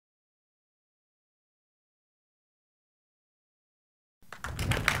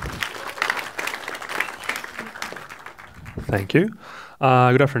Thank you.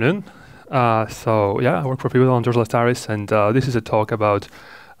 Good afternoon. I work for Pivotal on Lestaris, and this is a talk about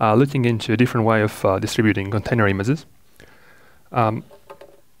looking into a different way of distributing container images. I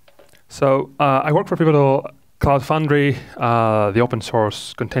work for Pivotal Cloud Foundry, the open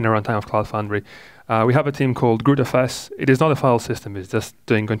source container runtime of Cloud Foundry. We have a team called IPFS. It is not a file system, it's just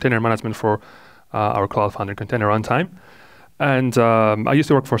doing container management for our Cloud Foundry container runtime. And I used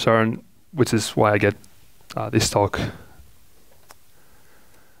to work for CERN, which is why I get this talk.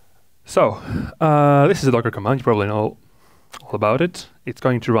 This is a Docker command. You probably know all about it. It's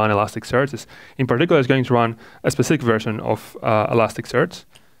going to run Elasticsearch. In particular, it's going to run a specific version of Elasticsearch.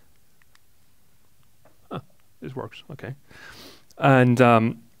 This works, okay.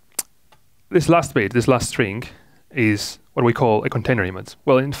 And this last bit, this last string, is what we call a container image.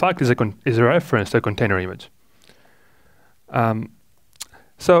 Well, in fact, is a reference to a container image.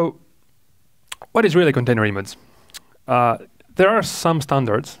 So, what is really a container image? There are some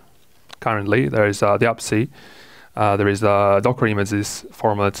standards. Currently, there is the AppC, there is the Docker images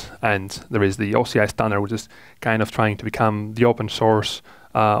format, and there is the OCI standard, which is kind of trying to become the open source,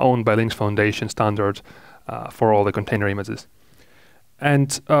 owned by Linux Foundation standard for all the container images.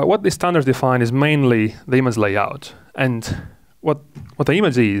 And what these standards define is mainly the image layout. And what the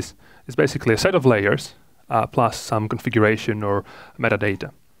image is basically a set of layers plus some configuration or metadata.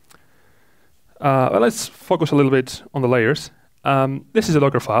 Well, let's focus a little bit on the layers. This is a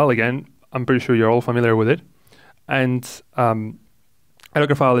Docker file. Again, I'm pretty sure you're all familiar with it. And a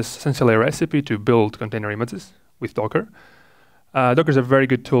Docker file is essentially a recipe to build container images with Docker. Docker is a very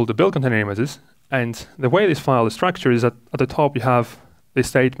good tool to build container images. And the way this file is structured is that at the top you have this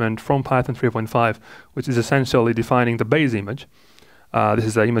statement from Python 3.5, which is essentially defining the base image. This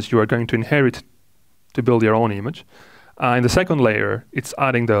is the image you are going to inherit to build your own image. In the second layer, it's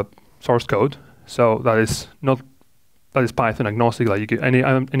adding the source code. So that is Python agnostic. Like any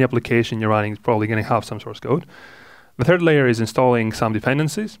application you're running is probably going to have some source code. The third layer is installing some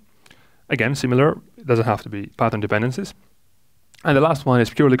dependencies. Again, similar. It doesn't have to be Python dependencies. And the last one is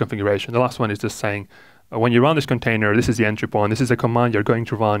purely configuration. The last one is just saying, when you run this container, this is the entry point. This is the command you're going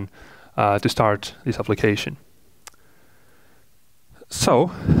to run to start this application.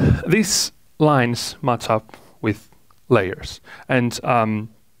 So these lines match up with layers. And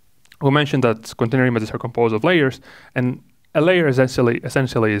we mentioned that container images are composed of layers, and a layer essentially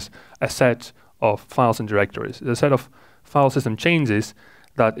is a set of files and directories. It's a set of file system changes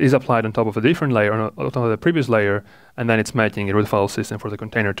that is applied on top of a different layer, on top of the previous layer, and then it's making a root file system for the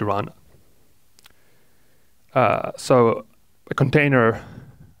container to run. So a container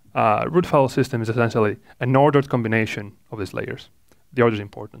root file system is essentially an ordered combination of these layers. The order is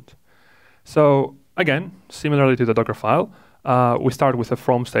important. So again, similarly to the Docker file, we start with a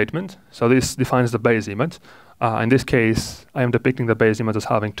from statement. So this defines the base image. In this case, I am depicting the base image as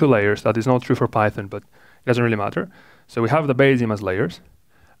having two layers. That is not true for Python, but it doesn't really matter. So we have the base image layers,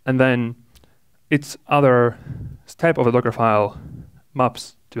 and then its other step of the Docker file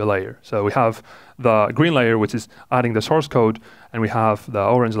maps to a layer. So we have the green layer, which is adding the source code, and we have the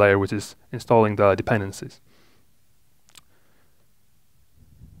orange layer, which is installing the dependencies.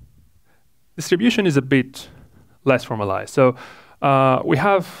 Distribution is a bit less formalized. So we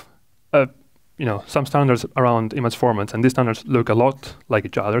have some standards around image formats, and these standards look a lot like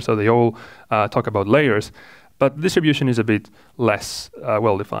each other, so they all talk about layers, but distribution is a bit less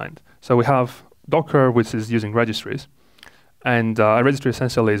well-defined. So we have Docker, which is using registries, and a registry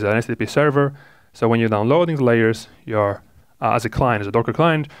essentially is an HTTP server. So when you're downloading the layers, you're, as a client, as a Docker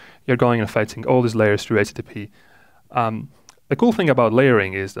client, you're going and fetching all these layers through HTTP. The cool thing about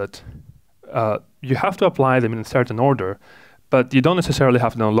layering is that you have to apply them in a certain order, but you don't necessarily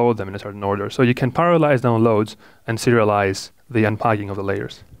have to download them in a certain order. So you can parallelize downloads and serialize the unpacking of the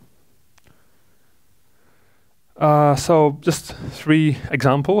layers. So just 3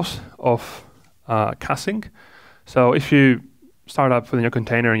 examples of caching. So if you start up within your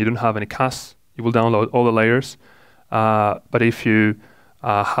container and you don't have any cache, you will download all the layers. But if you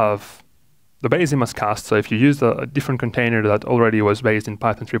have the base image cached, so if you use a different container that already was based in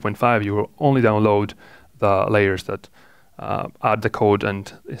Python 3.5, you will only download the layers that add the code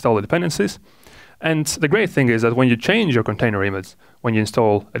and install the dependencies. And the great thing is that when you change your container image, when you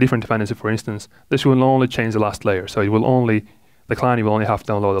install a different dependency, for instance, this will only change the last layer. So the client will only have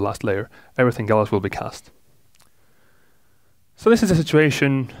to download the last layer. Everything else will be cached. So this is the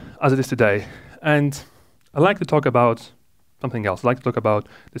situation as it is today. And I'd like to talk about something else. I'd like to talk about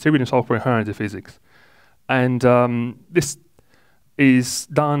distributed software inheritance physics. And this is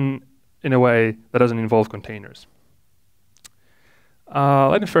done in a way that doesn't involve containers.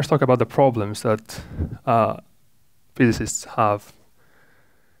 Let me first talk about the problems that physicists have.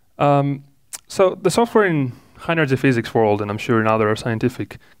 So the software in high-energy physics world, and I'm sure in other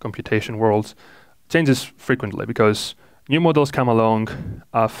scientific computation worlds, changes frequently because new models come along.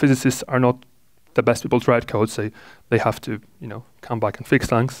 Physicists are not the best people to write code, so they have to, come back and fix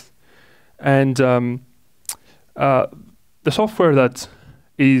things. And the software that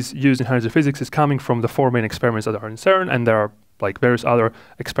is used in high-energy physics is coming from the 4 main experiments that are in CERN, and there are like various other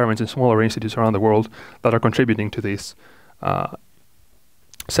experiments in smaller institutes around the world that are contributing to this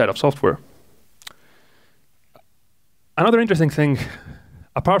set of software. Another interesting thing,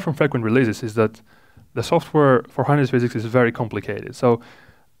 apart from frequent releases, is that the software for high-energy physics is very complicated. So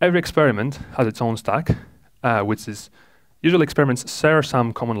every experiment has its own stack, which is usually experiments share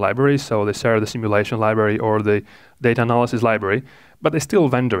some common library, so they share the simulation library or the data analysis library, but they still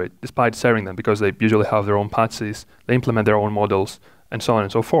vendor it despite sharing them because they usually have their own patches, they implement their own models, and so on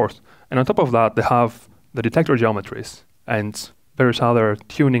and so forth. And on top of that, they have the detector geometries and various other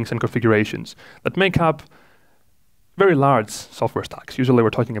tunings and configurations that make up very large software stacks. Usually we're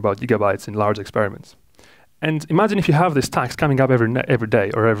talking about gigabytes in large experiments. And imagine if you have these stacks coming up every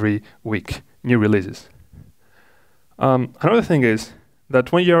day or every week, new releases. Another thing is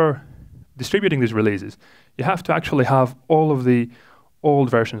that when you're distributing these releases, you have to actually have all of the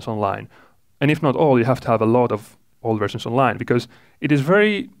old versions online. And if not all, you have to have a lot of old versions online because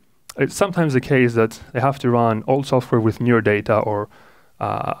it's sometimes the case that they have to run old software with newer data or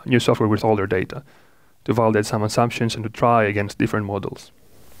new software with older data to validate some assumptions and to try against different models.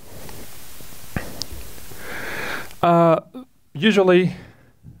 Usually,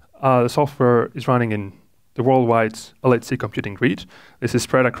 the software is running in the worldwide LHC computing grid. This is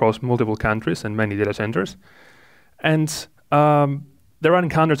spread across multiple countries and many data centers. And they're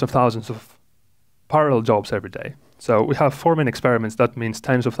running hundreds of thousands of parallel jobs every day. So we have 4 main experiments. That means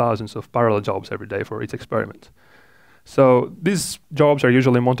tens of thousands of parallel jobs every day for each experiment. So these jobs are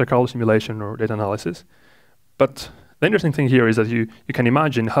usually Monte Carlo simulation or data analysis. But the interesting thing here is that you can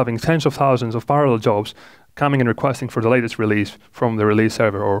imagine having tens of thousands of parallel jobs coming and requesting for the latest release from the release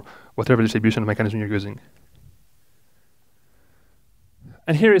server or whatever distribution mechanism you're using.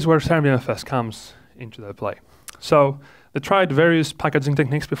 And here is where CernVM-FS comes into the play. So they tried various packaging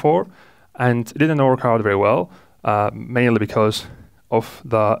techniques before, and it didn't work out very well, mainly because of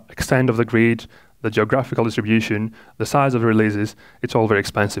the extent of the grid, the geographical distribution, the size of the releases. It's all very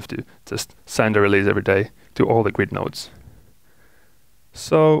expensive to just send a release every day to all the grid nodes.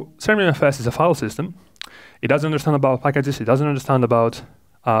 So CernVM-FS is a file system. It doesn't understand about packages. It doesn't understand about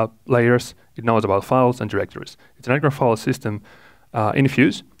layers. It knows about files and directories. It's an network file system in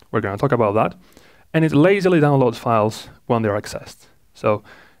Fuse. We're going to talk about that. And it lazily downloads files when they're accessed. So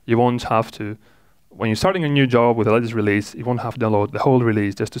you won't have to, when you're starting a new job with the latest release, you won't have to download the whole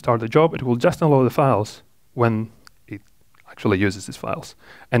release just to start the job. It will just download the files when it actually uses these files.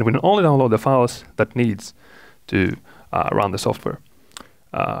 And we only download the files that needs to run the software.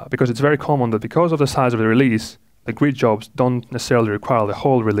 Because it's very common that because of the size of the release, the grid jobs don't necessarily require the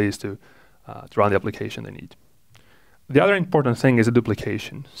whole release to run the application they need. The other important thing is the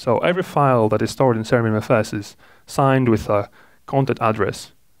duplication. So every file that is stored in CernVM-FS is signed with a content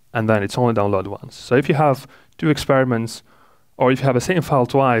address, and then it's only downloaded once. So if you have 2 experiments, or if you have the same file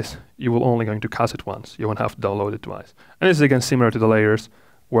twice, you will only going to cast it once. You won't have to download it twice. And this is again similar to the layers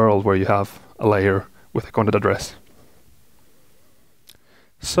world where you have a layer with a content address.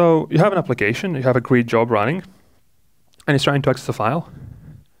 So you have an application, you have a grid job running, and it's trying to access a file.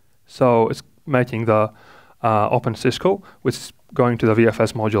 So it's making the open syscall, which is going to the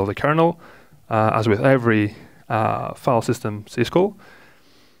VFS module of the kernel, as with every file system syscall.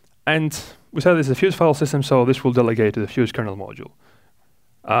 And we said this is a Fuse file system, so this will delegate to the Fuse kernel module.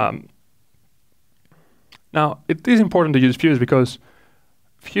 Now, it is important to use Fuse because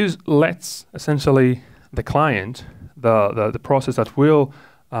Fuse lets essentially the client, the process that will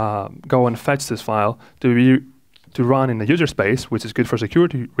go and fetch this file to run in the user space, which is good for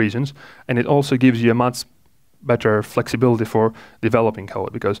security reasons, and it also gives you a much better flexibility for developing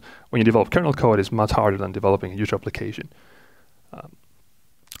code, because when you develop kernel code, it's much harder than developing a user application.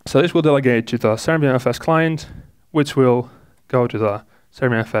 So this will delegate to the CernVM-FS client, which will go to the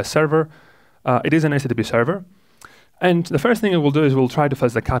CernVM-FS server. It is an HTTP server. And the first thing it will do is we'll try to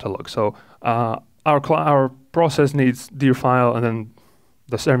fetch the catalog. So our process needs dir file, and then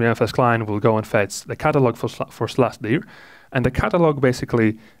the CernVM-FS client will go and fetch the catalog for /dir. And the catalog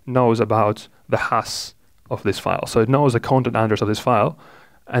basically knows about the hash of this file. So it knows the content address of this file,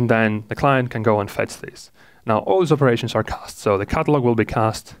 and then the client can go and fetch this. Now, all these operations are cast. So the catalog will be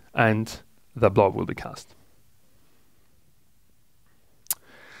cast, and the blob will be cast.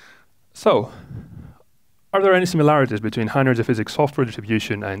 So are there any similarities between high-energy physics software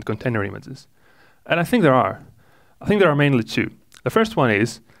distribution and container images? And I think there are. I think there are mainly two. The first one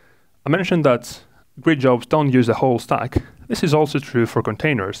is, I mentioned that grid jobs don't use a whole stack. This is also true for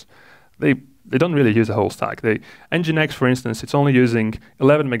containers. They don't really use a whole stack. Nginx, for instance, it's only using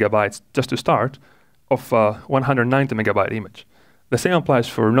 11 megabytes just to start of a 190 megabyte image. The same applies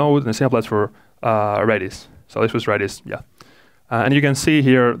for Node, and the same applies for Redis. So this was Redis, yeah. And you can see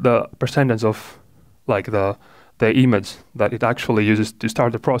here the percentage of like the image that it actually uses to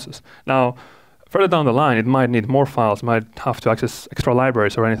start the process. Now, further down the line, it might need more files, might have to access extra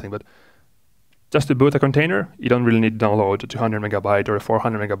libraries or anything, but just to boot a container, you don't really need to download a 200 megabyte or a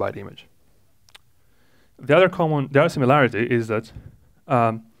 400 megabyte image. The other similarity is that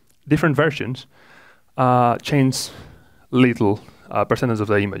different versions change little percentage of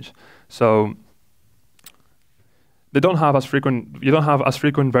the image. So they don't have as frequent. You don't have as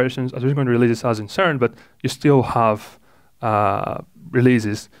frequent versions, as frequent releases as in CERN, but you still have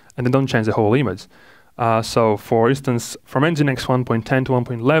releases, and they don't change the whole image. So, for instance, from Nginx 1.10 to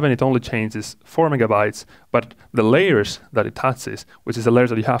 1.11, it only changes 4 megabytes, but the layers that it touches, which is the layers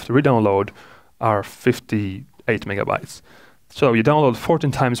that you have to re-download, are 58 megabytes. So you download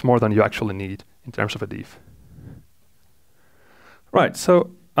 14 times more than you actually need in terms of a diff. Right,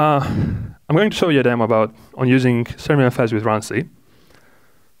 so I'm going to show you a demo on using CernVM-FS with RunC.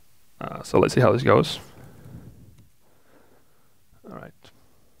 So let's see how this goes. All right.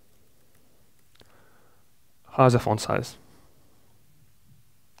 How's the font size?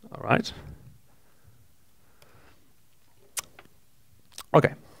 All right.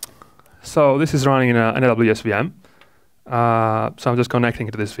 Okay. So this is running in an AWS VM. So I'm just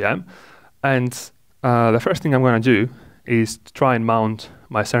connecting to this VM. And the first thing I'm going to do is to try and mount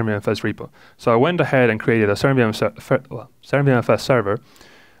my CernVM-FS repo. So I went ahead and created a CernVM-FS server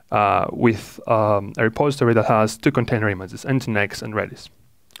with a repository that has two container images, Nginx and Redis.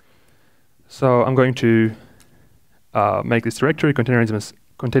 So I'm going to make this directory, container images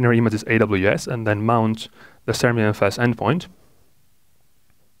AWS, and then mount the CernVM-FS endpoint.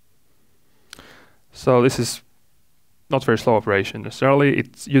 So this is not very slow operation necessarily.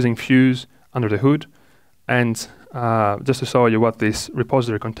 It's using Fuse under the hood. And just to show you what this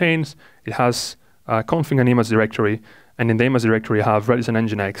repository contains, it has config and image directory. And in the image directory, you have Redis and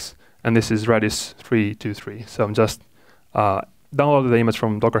Nginx. And this is Redis 3.2.3. So I'm just downloaded the image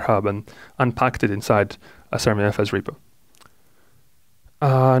from Docker Hub and unpacked it inside a CernVM-FS repo.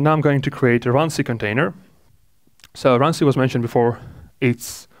 Now I'm going to create a RunC container. So RunC was mentioned before.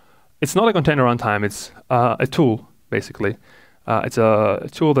 It's not a container runtime. It's a tool, basically. It's a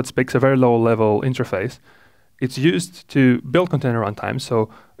tool that speaks a very low-level interface. It's used to build container runtimes. So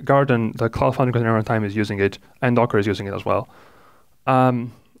Garden, the Cloud Foundry container runtime, is using it, and Docker is using it as well.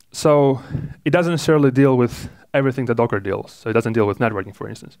 So it doesn't necessarily deal with everything that Docker deals. So it doesn't deal with networking, for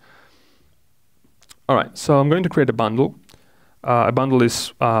instance. All right, so I'm going to create a bundle. A bundle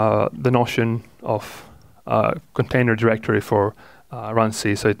is the notion of container directory for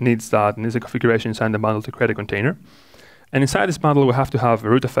RunC. So it needs that, it needs a configuration inside the bundle to create a container. And inside this bundle, we have to have a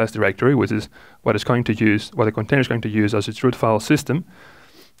rootfs directory, which is what the container is going to use as its root file system.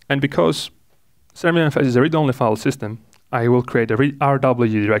 And because CernVM-FS is a read-only file system, I will create a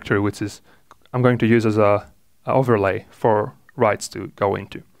RW directory, which is I'm going to use as a overlay for writes to go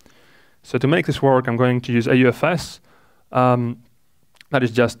into. So to make this work, I'm going to use AUFS. That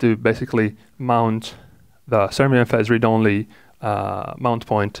is just to basically mount the CernVM-FS read-only mount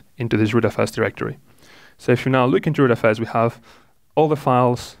point into this rootfs directory. So if you now look into rootfs, we have all the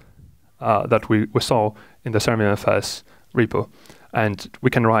files that we saw in the CernVM-FS repo, and we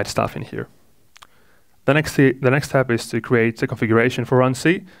can write stuff in here. The next step is to create a configuration for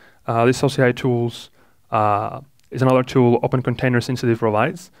RunC. This OCI tools is another tool Open Container Sensitive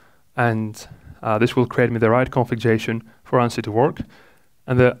provides, and this will create me the right configuration for RunC to work.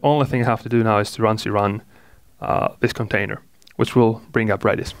 And the only thing I have to do now is to RunC run this container, which will bring up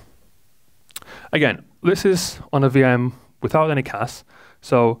Redis. Again, this is on a VM without any CAS.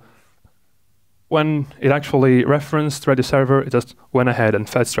 So when it actually referenced Redis server, it just went ahead and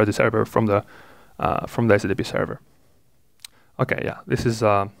fetched Redis server from the HTTP server. Okay, yeah, this is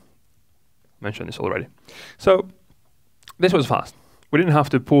mentioned this already. So this was fast. We didn't have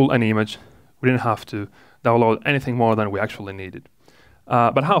to pull any image. We didn't have to download anything more than we actually needed.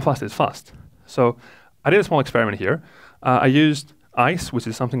 But how fast is fast? So I did a small experiment here. I used ICE, which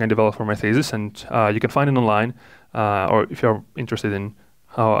is something I developed for my thesis, and you can find it online. Or if you're interested in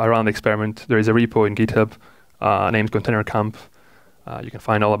how I ran the experiment, there is a repo in GitHub named Container Camp. You can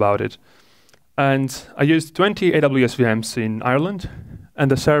find all about it. And I used 20 AWS VMs in Ireland,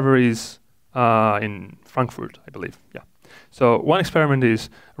 and the server is in Frankfurt, I believe. Yeah. So one experiment is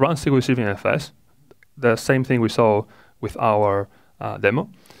run SQL with CVM-FS, the same thing we saw with our demo,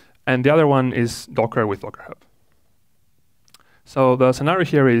 and the other one is Docker with Docker Hub. So the scenario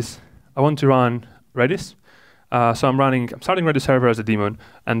here is I want to run Redis. So I'm starting Redis server as a daemon,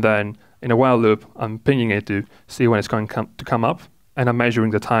 and then in a while loop, I'm pinging it to see when it's going to come up, and I'm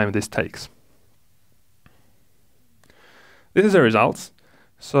measuring the time this takes. This is the results.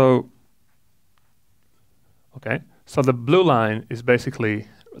 So, okay. So the blue line is basically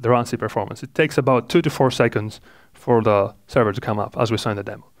the RunC performance. It takes about 2 to 4 seconds for the server to come up, as we saw in the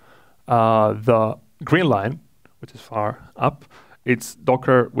demo. The green line, which is far up, it's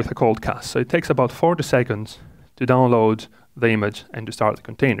Docker with a cold cast. So it takes about 40 seconds to download the image and to start the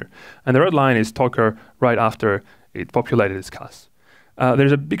container. And the red line is Docker right after it populated its cast.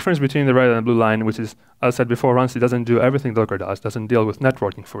 There's a big difference between the red and the blue line, which is, as I said before, RunC doesn't do everything Docker does, doesn't deal with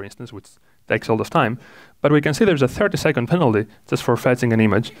networking, for instance, which takes a lot of time. But we can see there's a 30-second penalty just for fetching an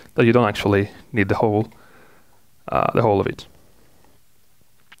image that you don't actually need the whole of it.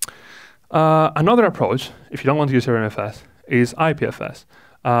 Another approach, if you don't want to use Serenafest, is IPFS.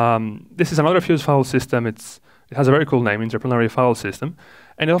 This is another fused file system. It has a very cool name, Interdisciplinary File System,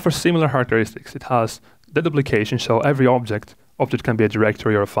 and it offers similar characteristics. It has deduplication, so every object can be a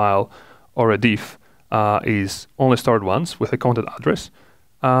directory or a file or a diff, is only stored once with a content address.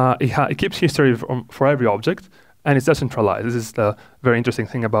 It keeps history for every object, and it's decentralized. This is the very interesting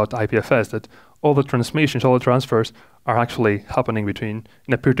thing about IPFS, that all the transmissions, all the transfers are actually happening in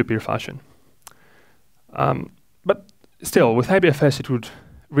a peer-to-peer fashion. But still, with IPFS, it would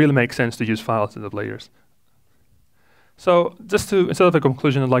really make sense to use files instead of layers. So instead of a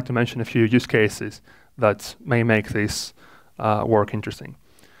conclusion, I'd like to mention a few use cases that may make this work interesting.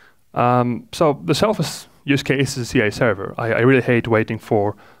 So the selfish use case is a CI server. I really hate waiting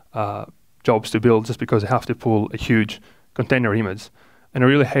for jobs to build just because I have to pull a huge container image. And I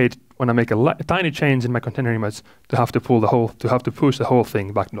really hate when I make a tiny change in my container image to have to push the whole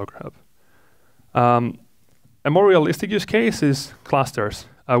thing back to Docker Hub. A more realistic use case is clusters.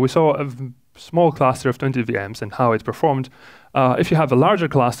 We saw a small cluster of 20 VMs and how it performed. If you have a larger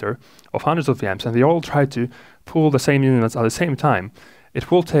cluster of hundreds of VMs and they all try to pull the same units at the same time, it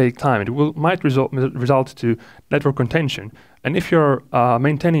will take time. It might result to network contention. And if you're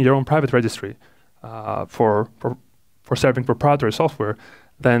maintaining your own private registry for serving proprietary software,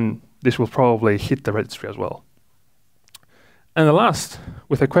 then this will probably hit the registry as well. And the last,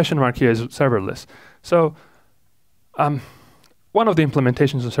 with a question mark here, is serverless. So one of the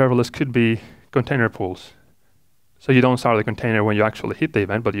implementations of serverless could be container pools. So you don't start the container when you actually hit the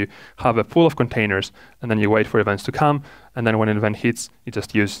event, but you have a pool of containers, and then you wait for events to come, and then when an event hits, you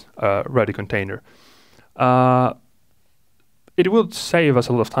just use a ready container. It would save us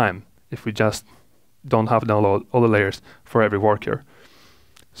a lot of time if we just don't have to download all the layers for every worker.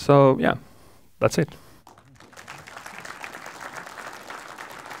 So yeah, that's it.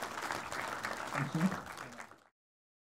 Thank you.